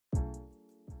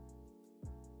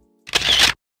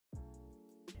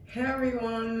Hey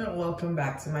everyone, welcome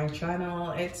back to my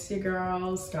channel. It's your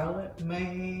girl Scarlett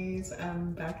Maze.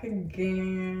 I'm back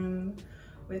again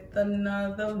with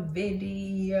another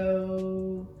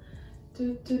video.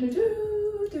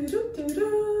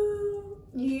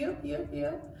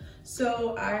 Yep.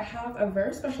 So I have a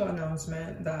very special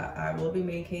announcement that I will be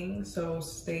making, so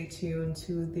stay tuned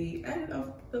to the end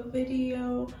of the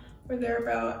video or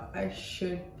thereabout. I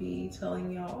should be telling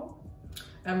y'all.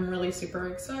 I'm really super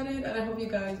excited and I hope you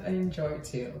guys enjoy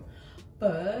too.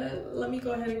 But let me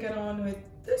go ahead and get on with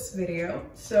this video.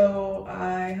 So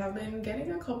I have been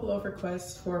getting a couple of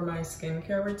requests for my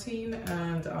skincare routine,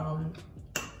 and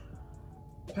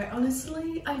quite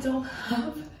honestly, I don't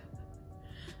have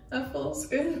a full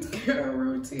skincare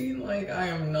routine. Like, I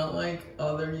am not like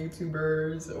other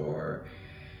YouTubers or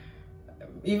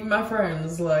even my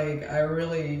friends. Like, I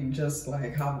really just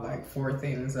like have like 4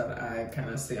 things that I kind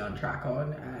of stay on track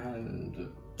on,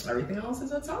 and everything else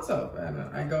is a toss-up, and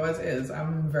I go as is.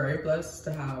 I'm very blessed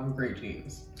to have great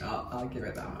genes. I'll give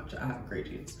it that much. I have great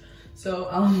genes. So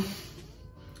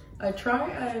I try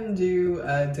and do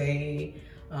a day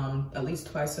at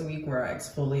least twice a week where I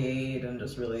exfoliate and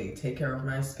just really take care of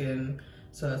my skin.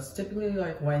 So that's typically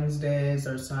like Wednesdays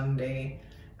or Sunday.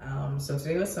 So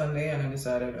today was Sunday and I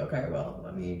decided, okay, well,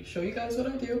 let me show you guys what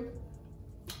I do.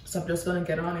 So I'm just gonna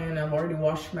get on in. I've already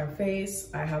washed my face.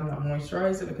 I have not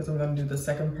moisturized it because I'm gonna do the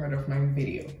second part of my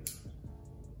video.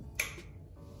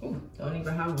 Ooh, don't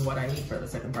even have what I need for the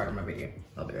second part of my video.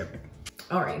 I'll be right back.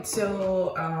 All right,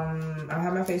 so I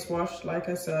have my face washed. Like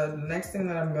I said, the next thing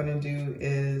that I'm gonna do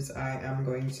is I am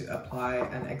going to apply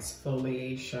an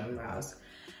exfoliation mask.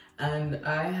 And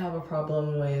I have a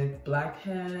problem with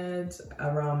blackheads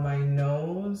around my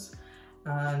nose,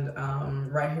 and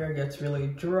right here gets really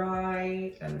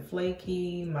dry and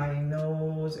flaky, my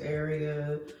nose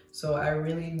area. So I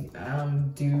really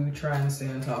do try and stay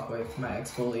on top with my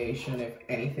exfoliation, if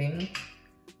anything.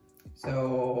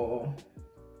 So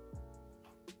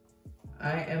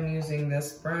I am using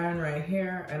this brand right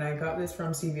here, and I got this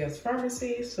from CVS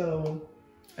Pharmacy. So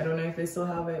I don't know if they still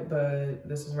have it, but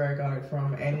this is where I got it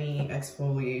from. Any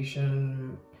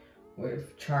exfoliation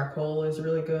with charcoal is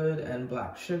really good, and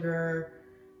black sugar.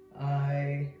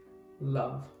 I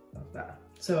love that.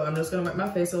 So I'm just gonna wet my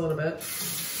face a little bit,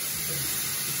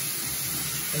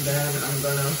 and then I'm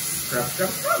gonna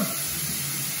scrub.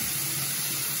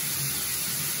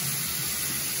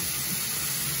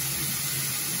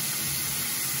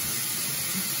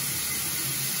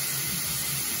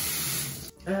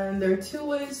 And there are 2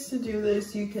 ways to do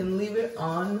this. You can leave it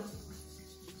on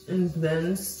and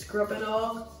then scrub it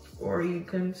off, or you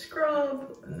can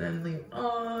scrub and then leave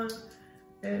on.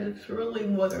 It's really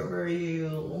whatever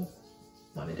you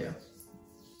want to do.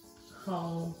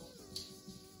 How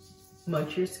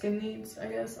much your skin needs, I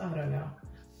guess. I don't know.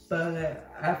 But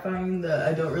I find that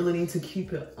I don't really need to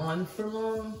keep it on for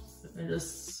long. I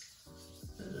just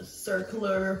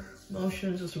circular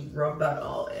motion, just rub that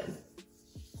all in.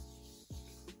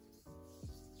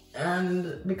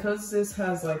 And because this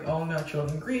has like all natural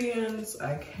ingredients,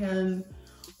 I can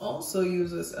also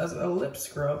use this as a lip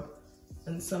scrub.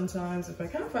 And sometimes if I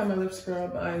can't find my lip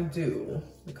scrub, I do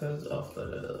because of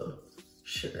the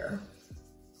sugar.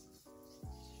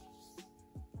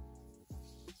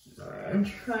 I'm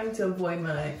trying to avoid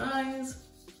my eyes,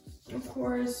 of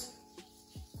course.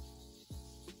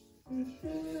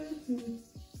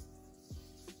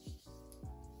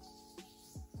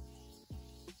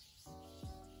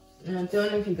 And I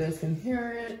don't know if you guys can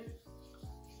hear it.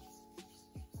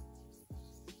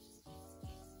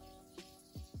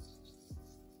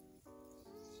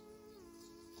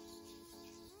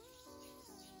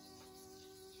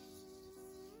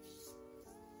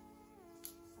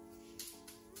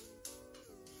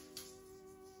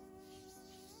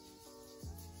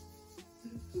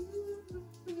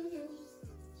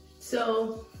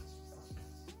 So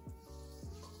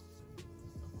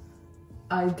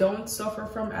I don't suffer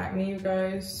from acne, you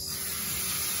guys.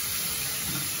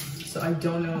 So I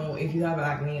don't know if you have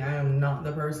acne. I am not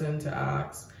the person to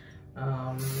ask.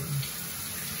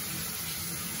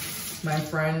 My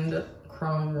friend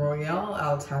Crown Royale,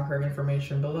 I'll tag her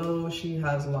information below. She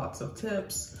has lots of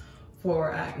tips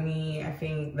for acne. I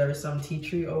think there's some tea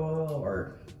tree oil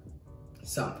or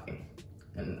something,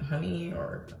 and honey,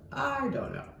 or I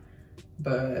don't know.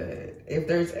 But if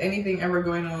there's anything ever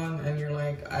going on and you're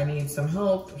like, I need some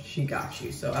help, she got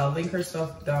you. So I'll link her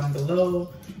stuff down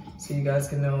below so you guys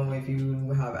can know if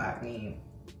you have acne,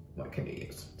 what can you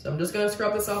use. So I'm just gonna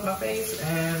scrub this off my face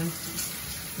and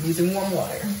using warm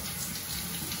water.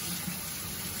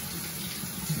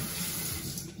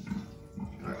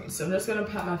 All right, so I'm just gonna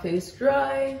pat my face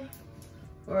dry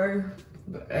or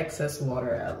excess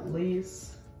water at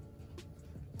least.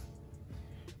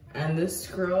 And this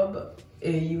scrub,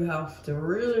 you have to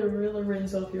really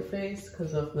rinse off your face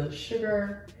because of the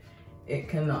sugar. It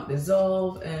cannot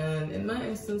dissolve, and in my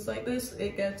instance like this,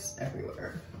 it gets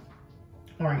everywhere.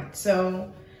 All right,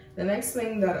 so the next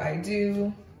thing that I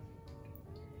do,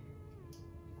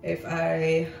 if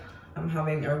I'm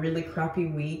having a really crappy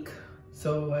week,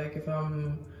 so like if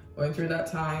I'm going through that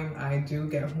time, I do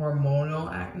get hormonal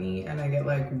acne, and I get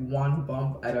like one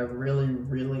bump at a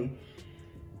really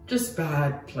just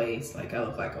bad place. Like I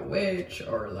look like a witch,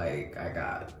 or like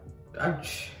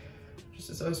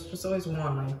just always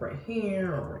one, like right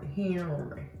here or right here or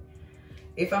right.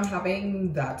 If I'm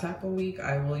having that type of week,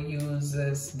 I will use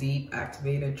this deep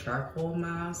activated charcoal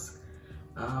mask.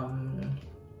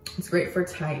 It's great for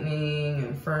tightening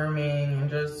and firming, and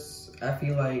just, I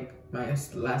feel like my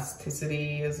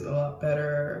elasticity is a lot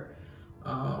better.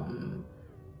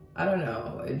 I don't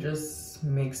know, it just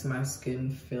makes my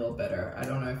skin feel better. I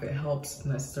don't know if it helps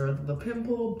necessarily the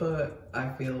pimple, but I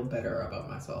feel better about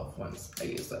myself once I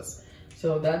use this.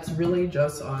 So that's really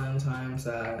just on times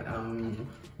that I'm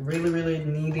really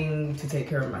needing to take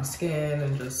care of my skin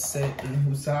and just sit and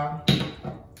husa.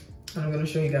 And I'm gonna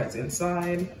show you guys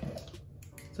inside.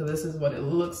 So this is what it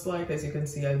looks like. As you can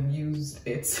see, I've used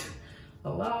it a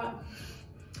lot.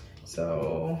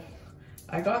 So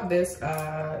I got this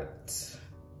at,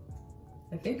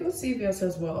 I think it was CVS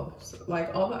as well. So,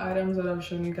 like all the items that I've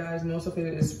shown you guys, most of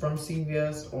it is from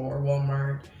CVS or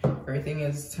Walmart. Everything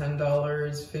is $10,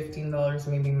 $15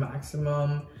 maybe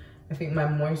maximum. I think my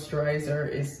moisturizer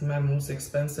is my most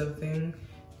expensive thing.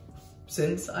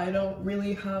 Since I don't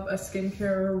really have a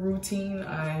skincare routine,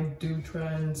 I do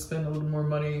try and spend a little more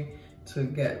money to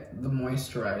get the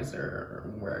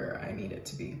moisturizer where I need it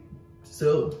to be.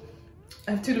 So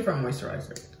I have two different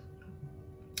moisturizers.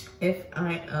 If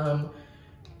I am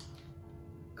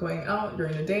going out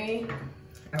during the day,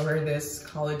 I wear this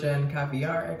collagen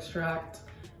caviar extract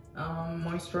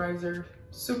moisturizer.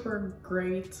 Super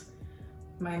great.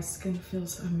 My skin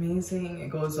feels amazing. It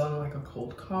goes on like a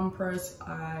cold compress.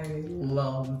 I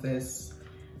love this,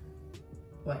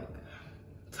 like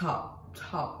top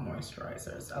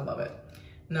moisturizers. I love it.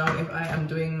 Now, if I am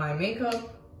doing my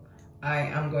makeup, I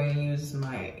am going to use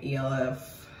my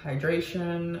ELF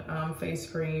hydration face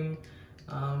cream.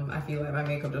 I feel like my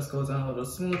makeup just goes on a little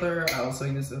smoother. I also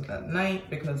use it at night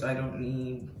because I don't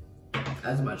need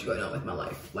as much going on with my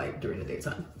life like during the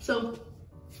daytime. So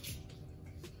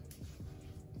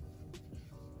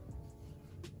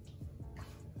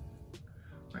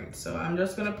right, so I'm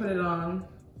just gonna put it on,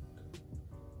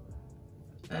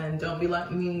 and don't be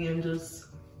like me and just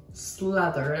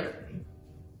slather it.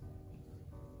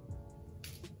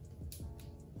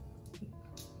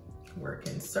 Work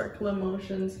in circular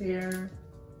motions here.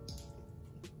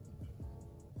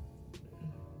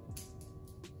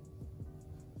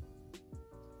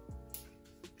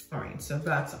 All right, so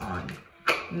that's on.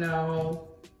 Now,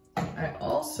 I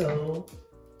also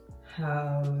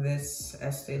have this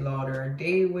Estee Lauder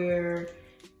Day Wear,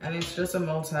 and it's just a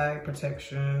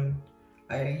multi-protection.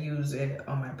 I use it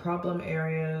on my problem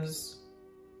areas,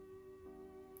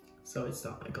 so it's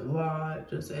not like a lot,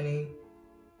 just any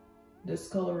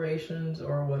discolorations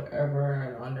or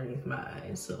whatever underneath my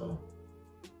eyes. So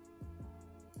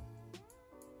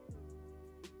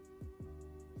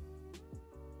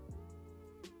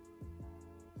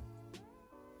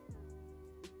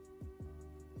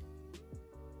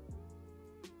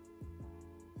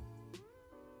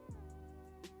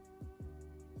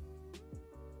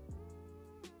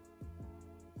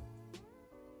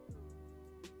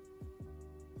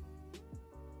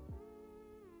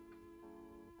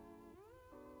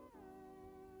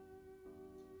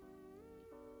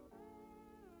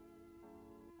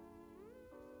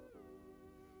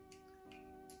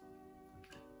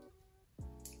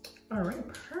all right,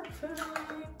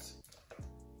 perfect.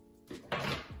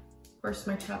 Of course,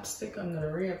 my chapstick, I'm gonna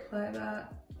reapply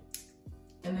that.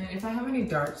 And then if I have any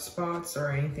dark spots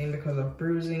or anything because of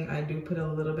bruising, I do put a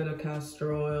little bit of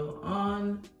castor oil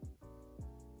on.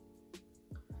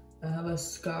 I have a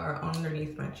scar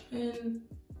underneath my chin,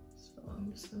 so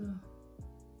I'm just gonna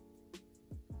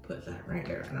put that right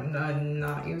there. And I'm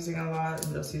not using a lot,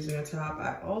 I'm just using a tap.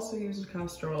 I also use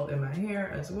castor oil in my hair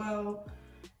as well.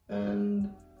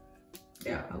 And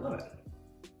yeah, I love it.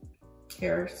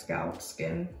 Hair, scalp,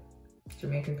 skin,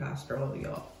 Jamaican castor oil,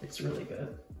 y'all. It's really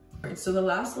good. All right, so the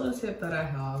last little tip that I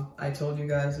have, I told you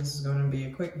guys this is going to be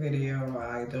a quick video.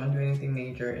 I don't do anything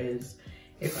major. Is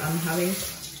if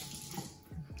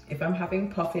I'm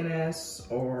having puffiness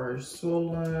or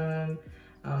swollen,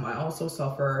 I also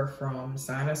suffer from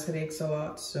sinus headaches a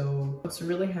lot, so what's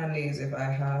really handy is if I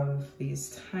have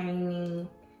these tiny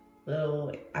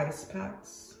little ice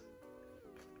packs.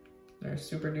 They're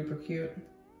super duper cute,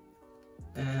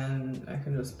 and I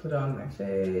can just put on my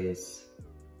face,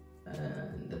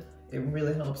 and it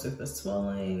really helps with the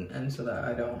swelling, and so that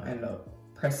I don't end up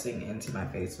pressing into my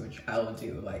face, which I will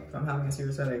do. Like if I'm having a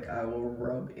serious headache, I will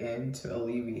rub in to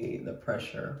alleviate the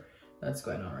pressure that's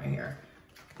going on right here.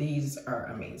 These are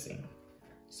amazing.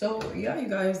 So yeah, you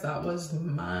guys, that was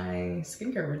my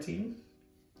skincare routine.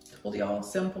 Told y'all,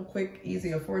 simple, quick,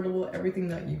 easy, affordable. Everything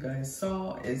that you guys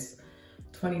saw is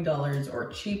 $20 or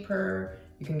cheaper.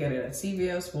 You can get it at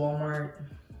CVS, Walmart.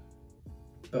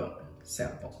 Boom,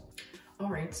 simple. All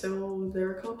right, so there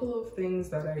are a couple of things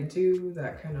that I do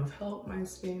that kind of help my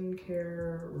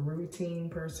skincare routine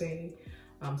per se,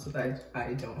 so that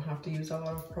I don't have to use a lot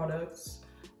of products,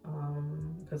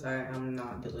 because I am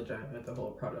not diligent with the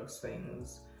whole products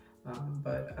things.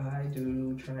 But I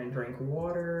do try and drink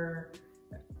water,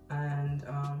 and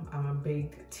I'm a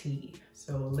big tea.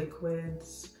 So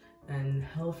liquids and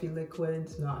healthy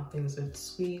liquids, not things with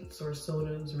sweets or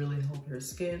sodas, really help your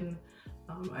skin.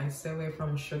 I stay away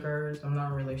from sugars. I'm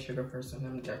not really a sugar person.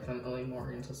 I'm definitely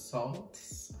more into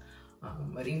salts.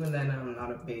 But even then, I'm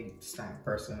not a big snack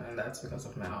person, and that's because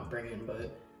of my upbringing.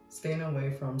 But staying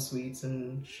away from sweets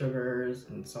and sugars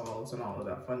and salts and all of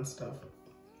that fun stuff,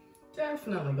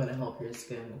 definitely gonna help your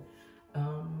skin.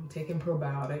 Taking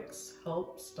probiotics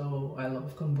helps. So I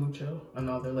love kombucha,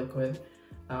 another liquid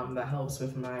that helps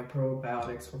with my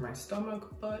probiotics for my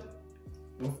stomach. But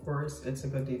of course, it's a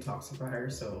good detoxifier,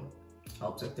 so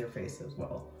helps with their face as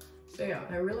well. So yeah,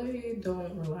 I really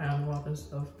don't rely on a lot of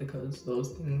stuff because those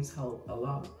things help a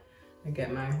lot. I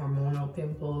get my hormonal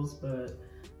pimples, but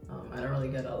I don't really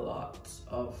get a lot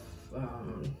of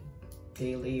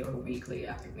daily or weekly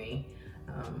acne.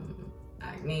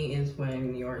 Acne is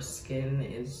when your skin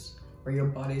is, or your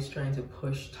body's trying to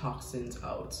push toxins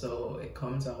out. So it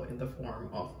comes out in the form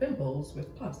of pimples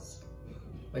with pus,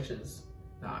 which is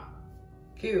not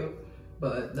cute.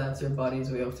 But that's your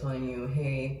body's way of telling you,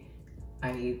 hey,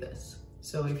 I need this.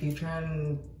 So if you try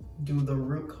and do the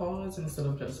root cause instead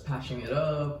of just patching it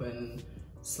up and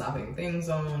slapping things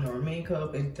on or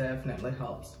makeup, it definitely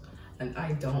helps. And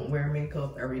I don't wear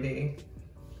makeup every day.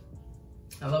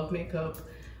 I love makeup.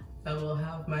 I will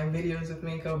have my videos with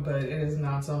makeup, but it is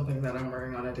not something that I'm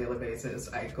wearing on a daily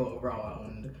basis. I go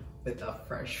around with a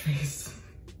fresh face.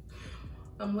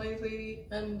 I'm lazy,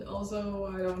 and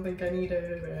also I don't think I need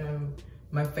it, and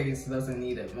my face doesn't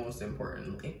need it, most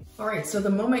importantly. All right, so the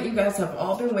moment you guys have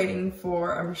all been waiting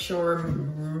for, I'm sure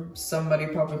somebody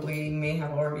probably may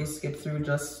have already skipped through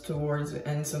just towards the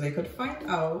end so they could find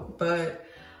out, but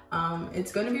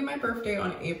it's gonna be my birthday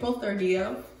on April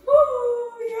 30th.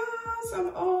 Woo, yes,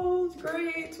 I'm old,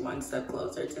 great, one step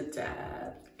closer to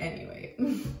death. Anyway.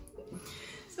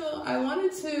 So I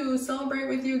wanted to celebrate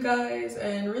with you guys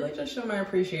and really just show my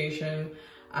appreciation.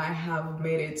 I have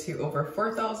made it to over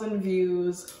 4,000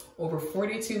 views, over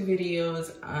 42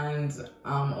 videos, and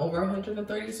over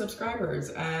 130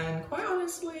 subscribers. And quite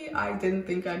honestly, I didn't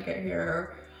think I'd get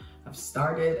here. I've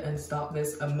started and stopped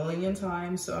this a million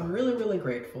times, so I'm really, really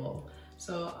grateful.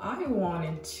 So I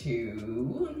wanted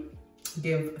to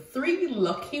give 3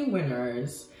 lucky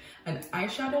winners an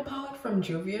eyeshadow palette from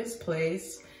Juvia's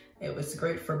place. It was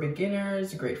great for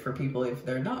beginners, great for people if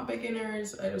they're not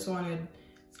beginners. I just wanted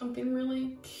something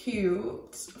really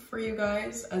cute for you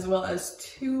guys, as well as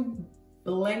 2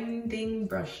 blending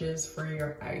brushes for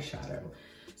your eyeshadow.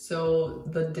 So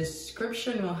the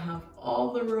description will have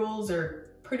all the rules. They're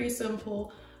pretty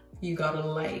simple. You gotta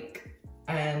like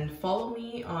and follow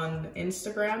me on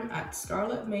Instagram at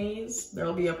Scarlet Maze.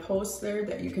 There'll be a post there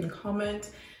that you can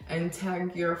comment and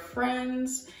tag your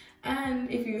friends. And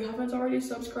if you haven't already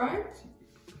subscribed,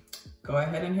 go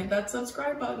ahead and hit that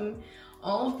subscribe button.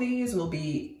 All of these will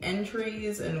be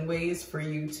entries and ways for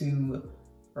you to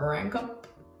rank up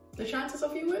the chances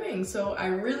of you winning. So I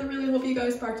really, really hope you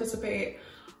guys participate.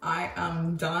 I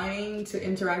am dying to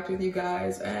interact with you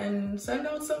guys and send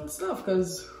out some stuff,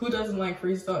 because who doesn't like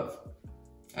free stuff?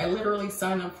 I literally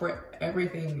sign up for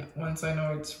everything once I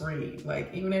know it's free.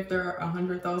 Like, even if there are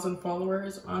 100,000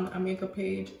 followers on a makeup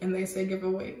page and they say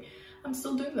giveaway, I'm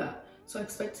still doing that. So I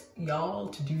expect y'all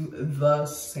to do the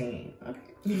same,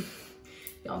 okay?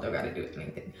 Y'all don't gotta do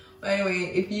anything. But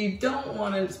anyway, if you don't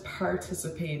want to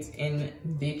participate in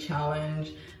the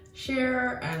challenge,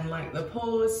 share and like the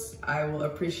post. I will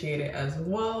appreciate it as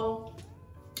well.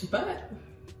 But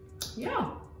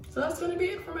yeah, So that's gonna be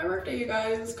it for my birthday, you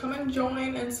guys. Come and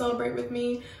join and celebrate with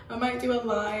me. I might do a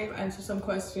live, answer some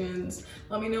questions.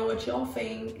 Let me know what y'all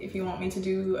think. If you want me to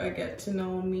do a get to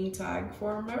know me tag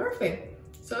for my birthday.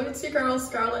 So it's your girl,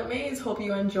 Scarlett Mays. Hope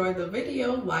you enjoyed the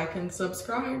video. Like and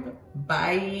subscribe.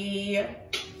 Bye.